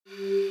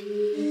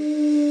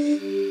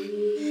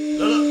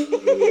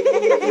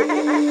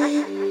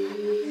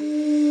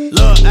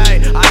Look, ayy,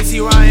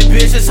 icy Ryan,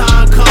 bitch, that's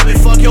how I'm coming.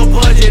 Fuck your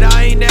budget,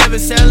 I ain't never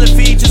selling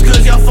features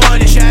cause y'all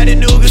funny.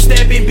 Chattanooga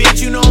stepping,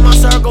 bitch, you know my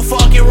circle,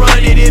 fucking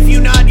run it. If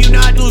you not,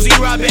 do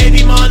zero,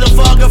 baby,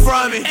 motherfucker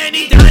from it.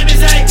 Any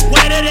diamonds, ayy,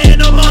 wetter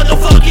than a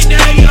motherfucking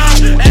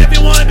nigga.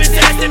 Everyone been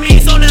testing me,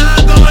 so now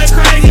I'm going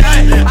crazy,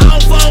 ayy. I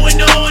don't fuck with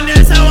no one,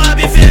 that's how I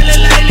been feeling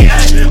lately,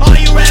 ayy. All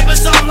you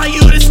rappers soft like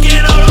you the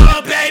skin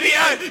on, baby,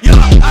 ayy. Yo,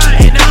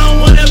 ayy, and I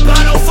don't wanna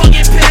buy no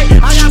fucking pay.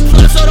 I got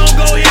plus, so don't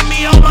go hit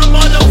me on my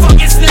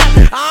motherfucking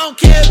snap. I don't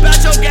care about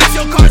your gas,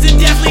 your cars, and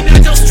definitely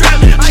not your strap.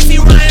 I see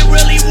Ryan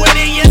really with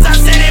it, yes, I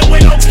said it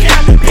with no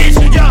cap, bitch,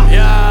 yo.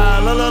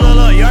 Yeah,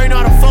 look, you already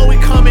know how the fuck we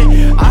coming.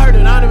 I heard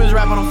Anonymous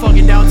rap on a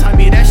fucking downtime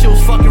beat, that shit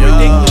was fucking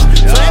ridiculous.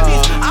 So that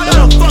means I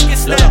got a fucking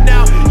snap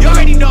now. You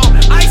already know,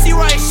 I see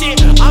Ryan shit,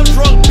 I'm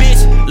drunk,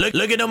 bitch.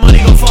 Look at the money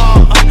go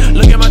fall,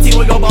 look at my team,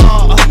 we go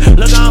ball.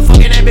 Look how I'm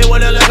fucking that bitch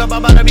with a leg up,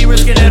 I'm about to be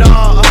risking it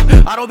all.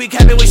 I don't be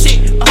capping with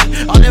shit,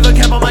 I'll never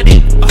cap on my dick.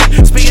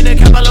 Speaking of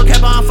cap, I look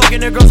cap, I'm fucking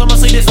the girls on my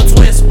sleeve, there's some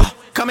twins.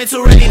 Coming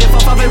too ready, if I'm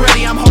popping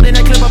ready, I'm holding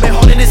that clip, I've been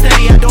holding it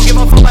steady. I don't give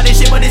a fuck about this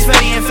shit, but it's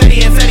fetty and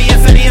fetty and fetty and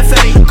fetty and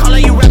fetty.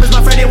 Calling you rappers, my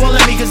friend, they won't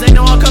let me, cause they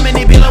know I'm coming,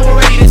 they be like, we're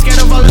ready. They scared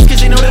of all us,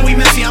 cause they know that we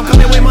messy. I'm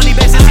coming with money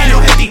bags, ain't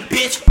no hefty,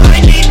 bitch. I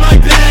need my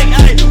bag,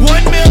 ayy, 1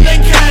 million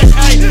cash,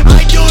 ayy.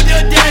 I do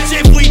the dash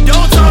if we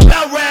don't talk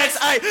about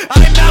racks, ayy.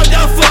 I'm out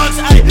the fucks,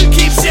 ayy,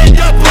 keep shit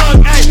the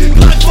bug, ayy.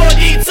 Blood for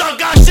the talk,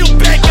 I shoot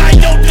back, I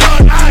don't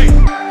duck, ayy.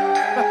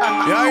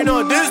 Yeah, I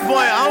know at this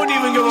point, I don't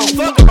even give a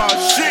fuck about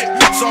shit.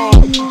 So,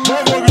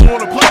 motherfuckers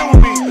wanna play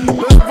with me,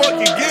 let's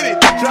fucking get it.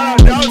 Shout out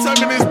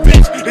Downtime in this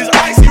bitch, this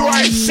icy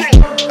right shit.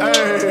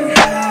 Hey.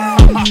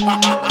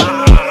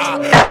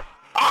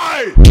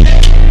 Alright.